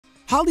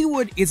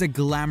Hollywood is a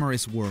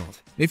glamorous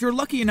world. If you're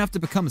lucky enough to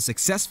become a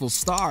successful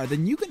star,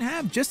 then you can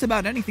have just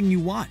about anything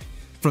you want,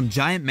 from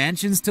giant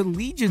mansions to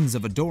legions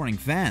of adoring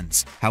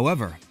fans.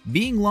 However,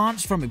 being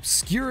launched from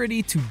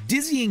obscurity to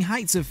dizzying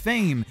heights of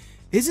fame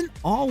isn't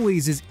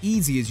always as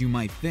easy as you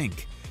might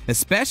think,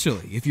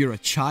 especially if you're a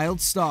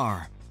child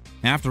star.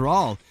 After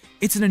all,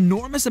 it's an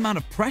enormous amount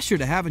of pressure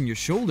to have on your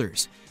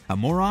shoulders, and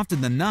more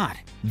often than not,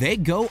 they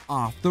go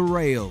off the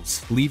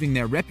rails, leaving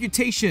their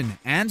reputation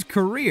and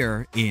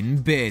career in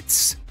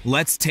bits.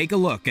 Let's take a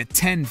look at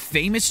 10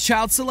 famous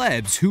child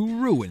celebs who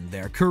ruined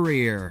their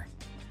career.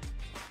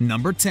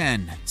 Number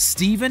 10.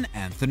 Stephen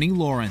Anthony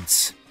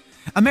Lawrence.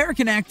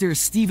 American actor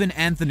Stephen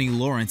Anthony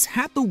Lawrence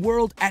had the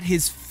world at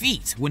his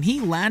feet when he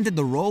landed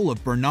the role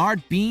of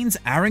Bernard Beans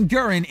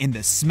Aranguren in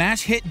the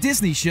smash hit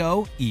Disney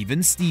show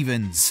Even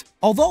Stevens.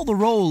 Although the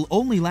role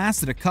only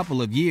lasted a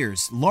couple of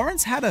years,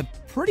 Lawrence had a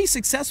pretty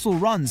successful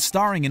run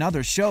starring in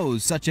other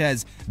shows such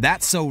as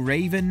That's So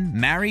Raven,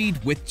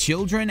 Married, With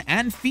Children,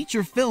 and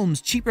feature films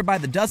Cheaper by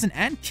the Dozen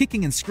and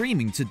Kicking and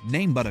Screaming, to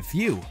name but a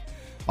few.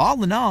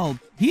 All in all,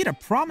 he had a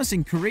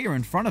promising career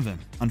in front of him.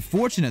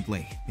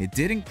 Unfortunately, it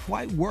didn't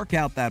quite work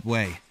out that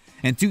way.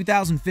 In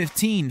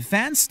 2015,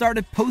 fans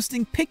started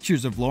posting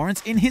pictures of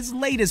Lawrence in his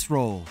latest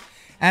role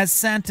as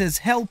Santa's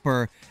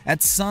helper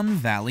at Sun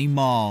Valley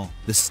Mall.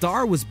 The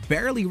star was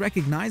barely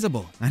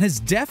recognizable and has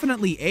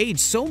definitely aged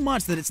so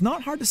much that it's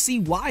not hard to see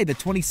why the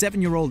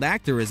 27-year-old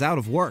actor is out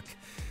of work.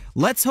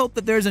 Let's hope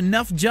that there's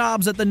enough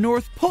jobs at the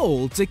North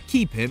Pole to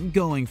keep him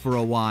going for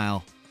a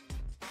while.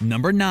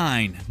 Number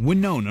 9.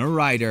 Winona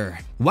Ryder.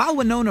 While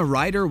Winona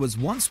Ryder was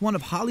once one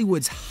of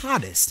Hollywood's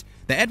hottest,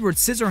 the Edward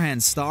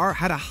Scissorhands star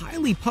had a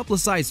highly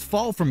publicized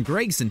fall from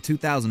grace in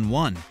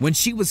 2001 when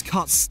she was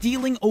caught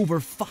stealing over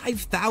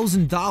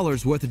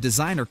 $5,000 worth of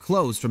designer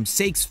clothes from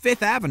Saks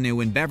Fifth Avenue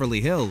in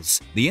Beverly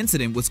Hills. The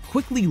incident was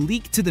quickly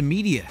leaked to the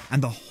media,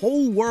 and the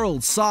whole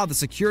world saw the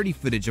security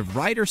footage of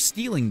Ryder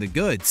stealing the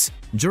goods.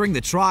 During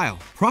the trial,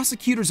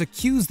 prosecutors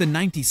accused the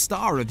 90s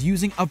star of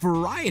using a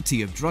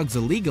variety of drugs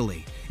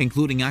illegally,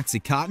 including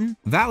Oxycontin,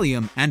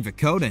 Valium, and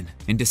Vicodin.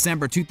 In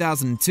December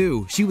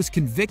 2002, she was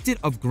convicted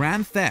of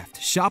grand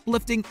theft,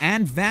 shoplifting,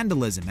 and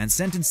vandalism and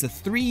sentenced to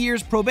 3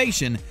 years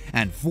probation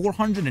and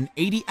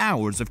 480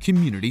 hours of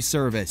community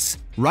service.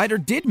 Ryder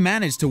did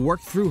manage to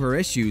work through her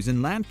issues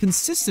and land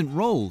consistent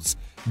roles,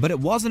 but it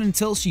wasn't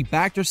until she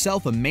backed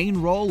herself a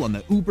main role on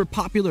the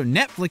uber-popular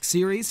Netflix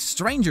series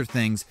Stranger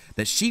Things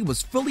that she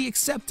was fully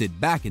accepted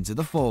back into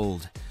the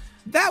fold.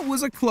 That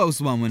was a close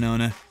one,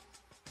 Winona.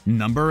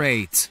 Number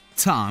 8.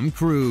 Tom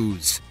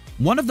Cruise.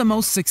 One of the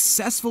most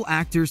successful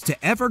actors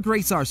to ever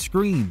grace our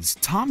screens,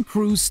 Tom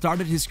Cruise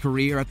started his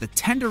career at the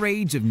tender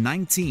age of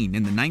 19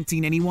 in the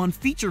 1981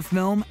 feature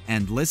film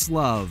Endless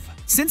Love.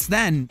 Since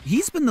then,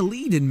 he's been the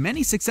lead in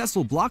many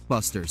successful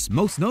blockbusters,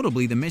 most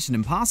notably the Mission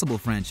Impossible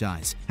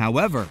franchise.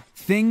 However,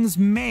 things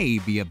may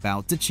be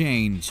about to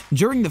change.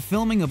 During the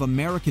filming of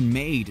American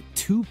Made,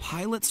 2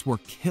 pilots were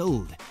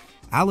killed.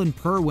 Alan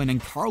Perwin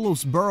and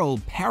Carlos Burrell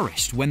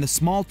perished when the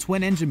small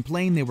twin-engine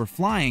plane they were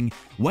flying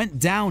went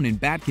down in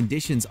bad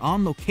conditions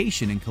on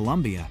location in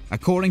Colombia.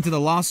 According to the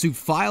lawsuit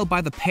filed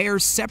by the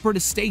pair's separate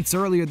estates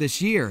earlier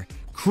this year,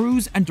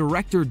 Cruise and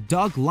director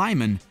Doug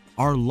Liman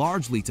are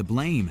largely to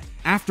blame,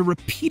 after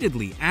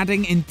repeatedly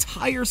adding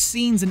entire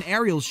scenes and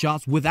aerial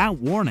shots without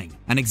warning.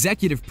 An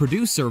executive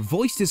producer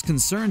voiced his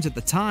concerns at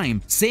the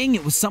time, saying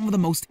it was some of the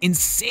most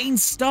insane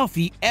stuff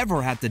he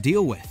ever had to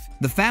deal with.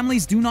 The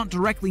families do not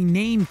directly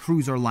name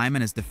Cruise or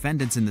Lyman as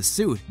defendants in the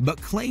suit,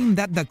 but claim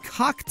that the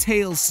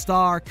cocktail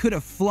star could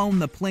have flown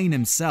the plane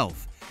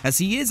himself, as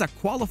he is a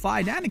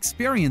qualified and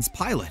experienced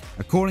pilot.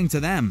 According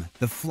to them,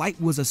 the flight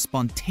was a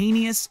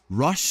spontaneous,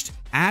 rushed,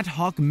 ad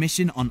hoc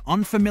mission on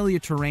unfamiliar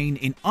terrain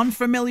in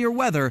unfamiliar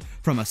weather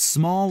from a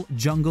small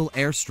jungle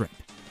airstrip.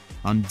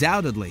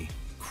 Undoubtedly,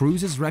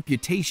 Cruise's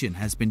reputation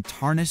has been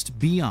tarnished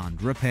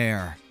beyond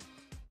repair.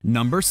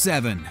 Number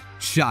 7.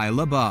 Shia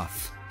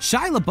LaBeouf.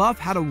 Shia LaBeouf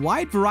had a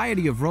wide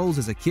variety of roles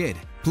as a kid,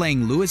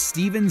 playing Louis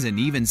Stevens in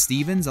Even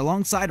Stevens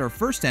alongside her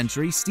first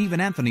entry,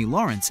 Stephen Anthony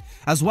Lawrence,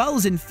 as well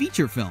as in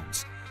feature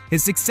films.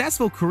 His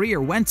successful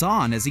career went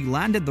on as he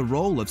landed the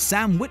role of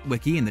Sam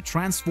Witwicky in the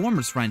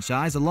Transformers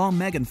franchise along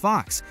Megan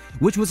Fox,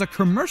 which was a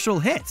commercial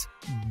hit.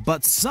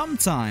 But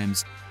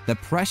sometimes, the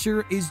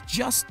pressure is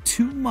just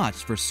too much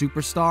for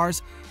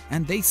superstars,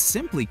 and they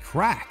simply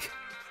crack.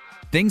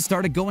 Things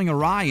started going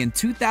awry in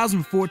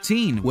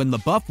 2014 when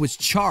LaBeouf was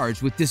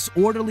charged with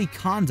disorderly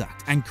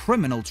conduct and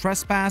criminal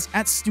trespass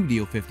at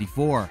Studio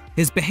 54.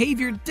 His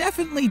behavior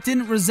definitely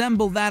didn't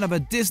resemble that of a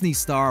Disney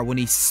star when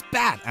he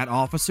spat at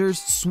officers,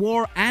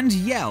 swore, and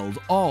yelled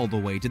all the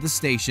way to the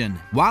station.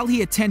 While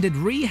he attended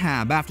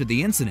rehab after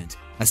the incident,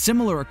 a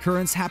similar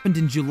occurrence happened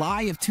in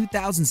July of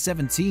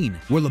 2017,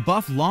 where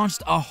LaBeouf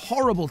launched a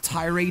horrible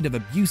tirade of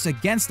abuse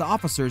against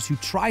officers who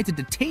tried to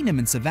detain him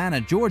in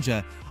Savannah,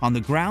 Georgia, on the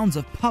grounds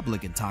of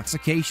public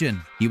intoxication.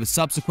 He was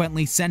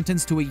subsequently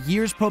sentenced to a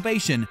year's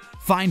probation,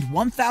 fined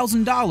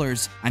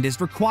 $1,000, and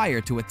is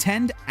required to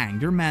attend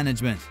anger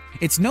management.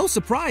 It's no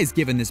surprise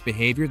given this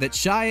behavior that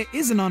Shia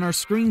isn't on our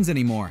screens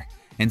anymore.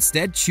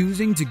 instead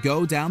choosing to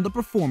go down the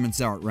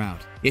performance art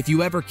route. If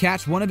you ever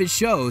catch one of his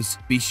shows,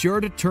 be sure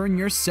to turn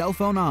your cell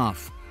phone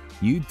off.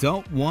 You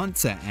don't want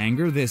to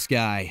anger this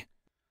guy.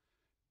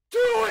 Do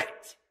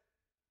it!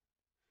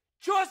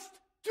 Just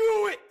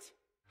do it!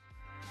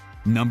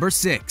 Number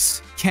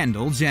 6.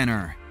 Kendall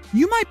Jenner.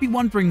 You might be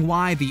wondering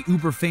why the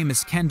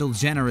uber-famous Kendall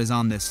Jenner is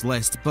on this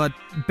list, but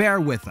bear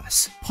with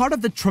us. Part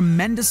of the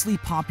tremendously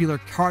popular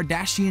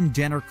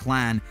Kardashian-Jenner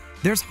clan,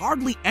 there's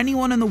hardly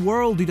anyone in the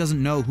world who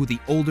doesn't know who the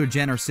older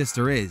Jenner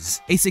sister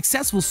is. A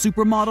successful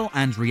supermodel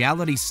and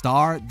reality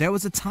star, there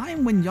was a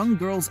time when young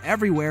girls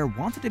everywhere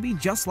wanted to be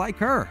just like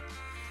her.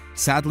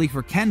 Sadly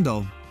for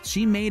Kendall,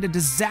 she made a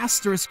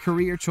disastrous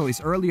career choice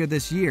earlier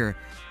this year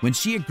when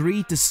she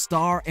agreed to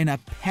star in a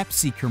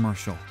Pepsi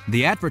commercial.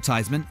 The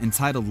advertisement,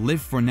 entitled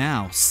Live for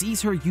Now,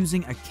 sees her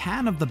using a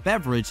can of the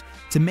beverage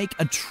to make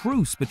a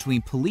truce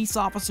between police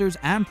officers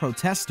and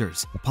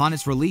protesters. Upon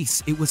its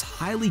release, it was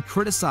highly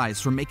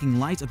criticized for making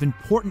light of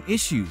important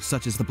issues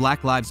such as the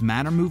Black Lives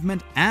Matter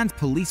movement and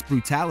police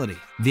brutality.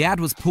 The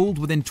ad was pulled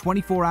within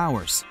 24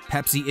 hours.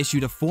 Pepsi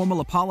issued a formal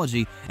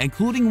apology,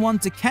 including one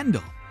to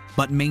Kendall,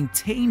 but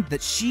maintained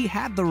that she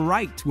had the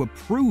right to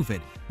approve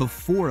it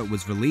before it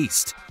was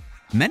released.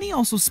 Many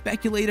also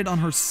speculated on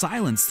her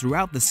silence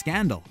throughout the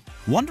scandal,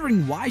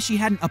 wondering why she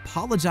hadn't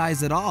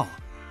apologized at all.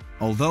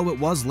 Although it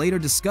was later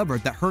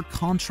discovered that her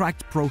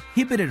contract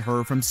prohibited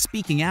her from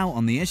speaking out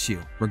on the issue.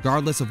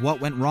 Regardless of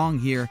what went wrong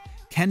here,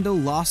 Kendall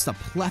lost a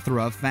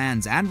plethora of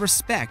fans and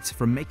respect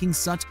for making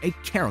such a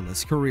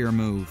careless career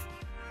move.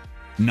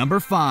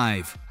 Number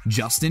 5.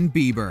 Justin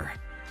Bieber.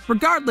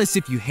 Regardless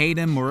if you hate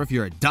him or if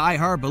you're a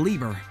die-hard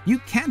believer, you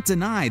can't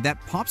deny that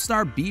pop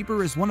star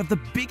Bieber is one of the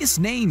biggest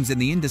names in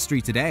the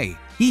industry today.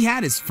 He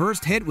had his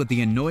first hit with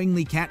the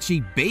annoyingly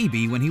catchy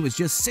Baby when he was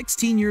just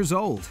 16 years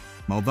old.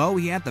 Although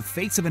he had the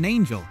face of an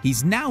angel,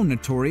 he's now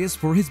notorious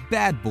for his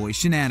bad boy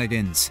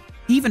shenanigans.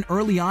 Even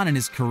early on in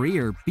his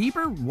career,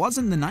 Bieber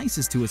wasn't the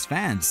nicest to his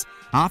fans,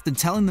 often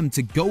telling them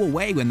to go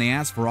away when they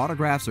asked for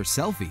autographs or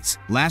selfies.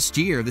 Last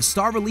year, the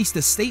star released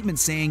a statement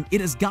saying,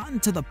 "It has gotten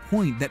to the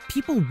point that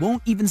people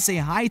won't even say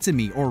hi to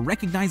me or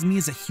recognize me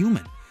as a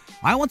human.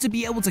 I want to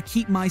be able to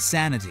keep my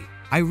sanity.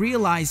 I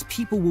realize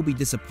people will be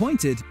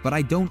disappointed, but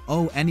I don't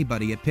owe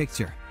anybody a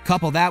picture."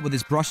 Couple that with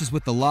his brushes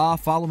with the law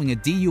following a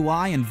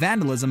DUI and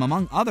vandalism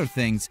among other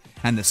things,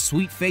 and the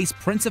sweet-faced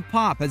Prince of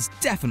Pop has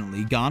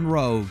definitely gone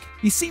rogue.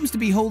 He seems to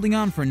be holding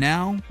on for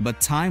now, but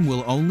time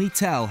will only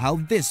tell how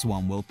this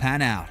one will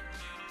pan out.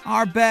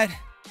 Our bet?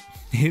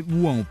 It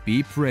won't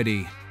be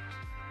pretty.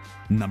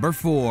 Number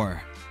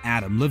 4.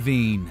 Adam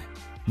Levine.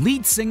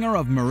 Lead singer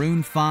of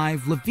Maroon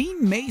 5,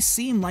 Levine may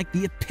seem like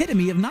the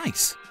epitome of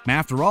nice.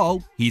 After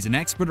all, he's an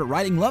expert at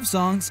writing love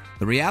songs.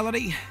 The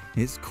reality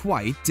is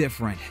quite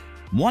different.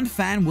 One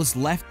fan was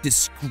left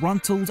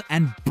disgruntled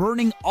and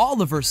burning all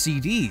of her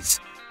CDs.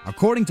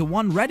 According to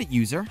one Reddit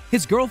user,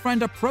 his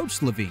girlfriend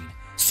approached Levine,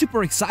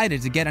 super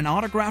excited to get an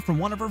autograph from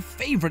one of her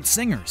favorite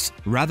singers.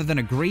 Rather than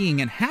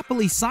agreeing and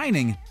happily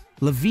signing,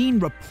 Levine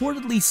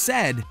reportedly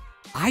said,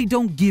 "I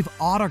don't give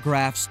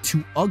autographs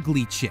to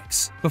ugly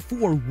chicks,"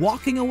 before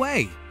walking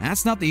away.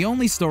 That's not the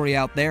only story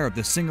out there of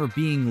the singer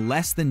being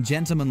less than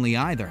gentlemanly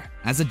either.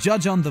 As a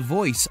judge on The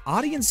Voice,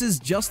 audiences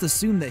just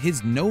assumed that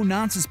his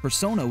no-nonsense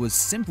persona was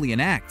simply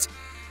an act.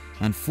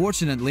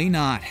 Unfortunately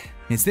not.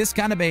 It's this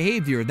kind of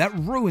behavior that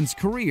ruins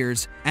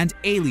careers and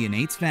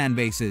alienates fan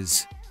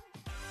bases.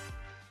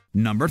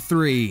 Number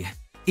 3.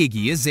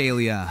 Iggy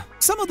Azalea.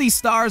 Some of these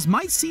stars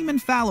might seem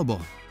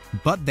infallible,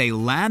 but they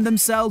land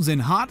themselves in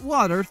hot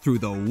water through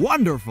the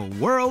wonderful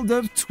world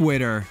of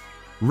Twitter.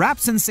 Rap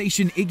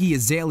sensation Iggy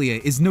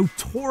Azalea is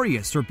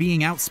notorious for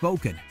being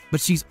outspoken,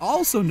 but she's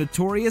also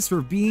notorious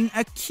for being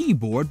a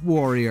keyboard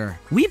warrior.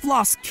 We've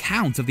lost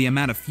count of the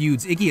amount of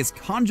feuds Iggy has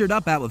conjured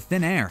up out of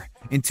thin air.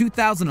 In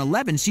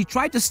 2011, she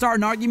tried to start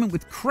an argument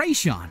with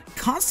Kreayshawn,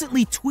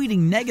 constantly tweeting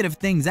negative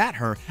things at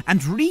her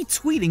and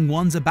retweeting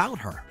ones about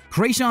her.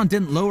 Kreayshawn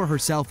didn't lower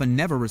herself and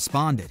never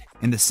responded.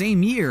 In the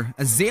same year,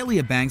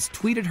 Azalea Banks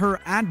tweeted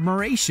her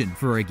admiration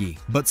for Iggy.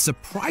 But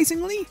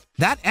surprisingly,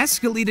 that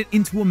escalated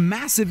into a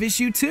massive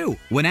issue too.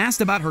 When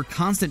asked about her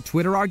constant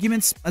Twitter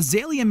arguments,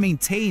 Azalea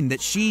maintained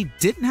that she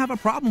didn't have a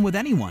problem with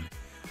anyone.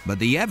 But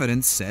the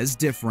evidence says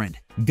different.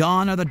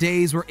 Gone are the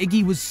days where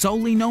Iggy was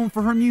solely known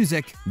for her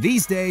music.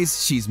 These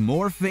days, she's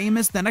more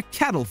famous than a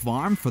cattle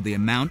farm for the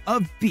amount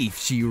of beef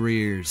she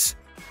rears.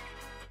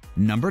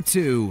 Number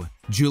 2.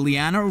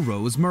 Juliana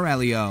Rose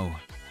Morello.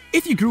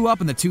 If you grew up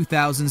in the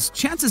 2000s,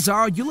 chances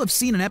are you'll have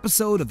seen an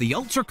episode of the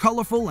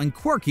ultra-colorful and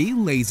quirky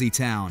Lazy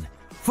Town.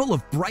 Full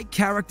of bright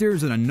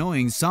characters and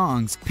annoying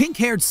songs,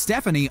 pink-haired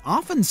Stephanie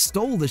often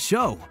stole the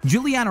show.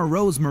 Juliana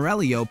Rose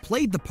Morello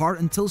played the part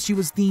until she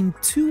was deemed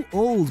too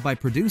old by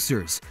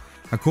producers.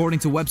 According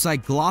to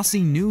website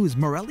Glossy News,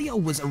 Morello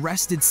was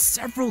arrested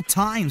several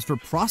times for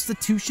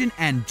prostitution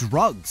and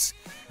drugs.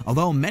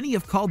 Although many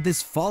have called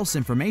this false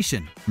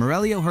information,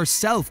 Morello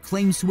herself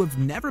claims to have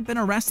never been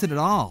arrested at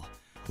all,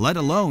 let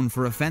alone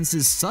for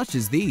offenses such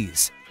as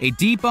these. A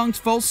debunked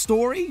false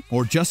story?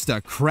 Or just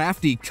a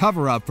crafty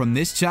cover-up from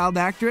this child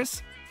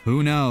actress?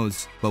 Who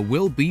knows, but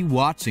we'll be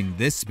watching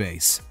this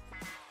space.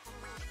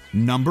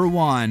 Number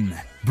 1.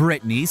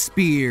 Britney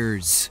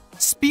Spears.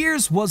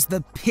 Spears was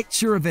the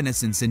picture of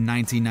innocence in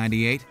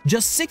 1998,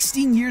 just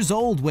 16 years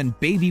old when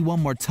Baby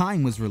One More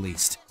Time was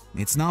released.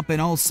 It's not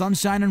been all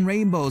sunshine and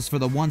rainbows for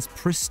the once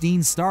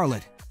pristine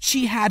starlet.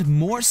 She had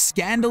more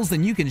scandals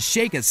than you can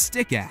shake a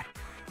stick at.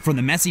 From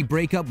the messy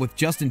breakup with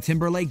Justin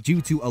Timberlake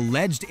due to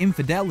alleged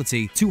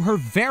infidelity to her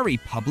very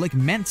public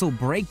mental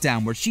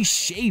breakdown where she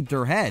shaved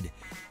her head.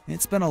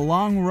 It's been a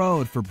long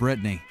road for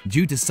Britney.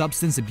 Due to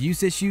substance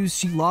abuse issues,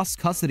 she lost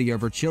custody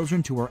of her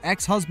children to her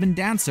ex-husband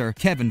dancer,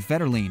 Kevin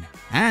Federline,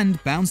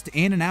 and bounced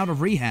in and out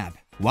of rehab.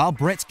 While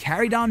Brit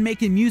carried on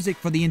making music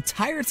for the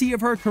entirety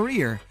of her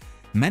career,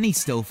 many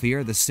still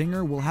fear the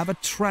singer will have a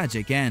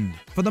tragic end.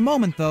 For the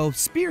moment though,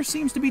 Spears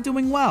seems to be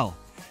doing well,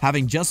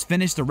 having just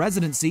finished a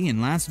residency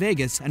in Las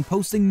Vegas and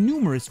posting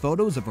numerous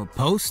photos of her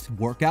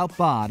post-workout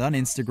bod on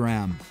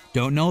Instagram.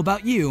 Don't know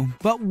about you,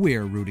 but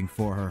we're rooting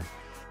for her.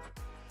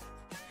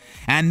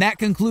 And that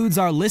concludes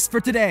our list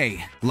for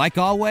today. Like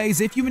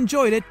always, if you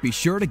enjoyed it, be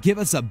sure to give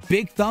us a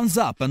big thumbs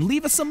up and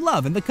leave us some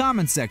love in the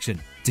comments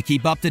section. To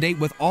keep up to date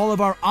with all of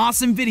our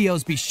awesome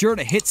videos, be sure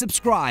to hit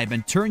subscribe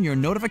and turn your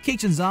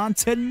notifications on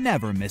to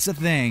never miss a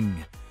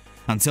thing.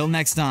 Until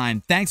next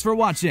time, thanks for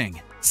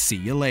watching. See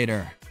you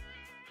later.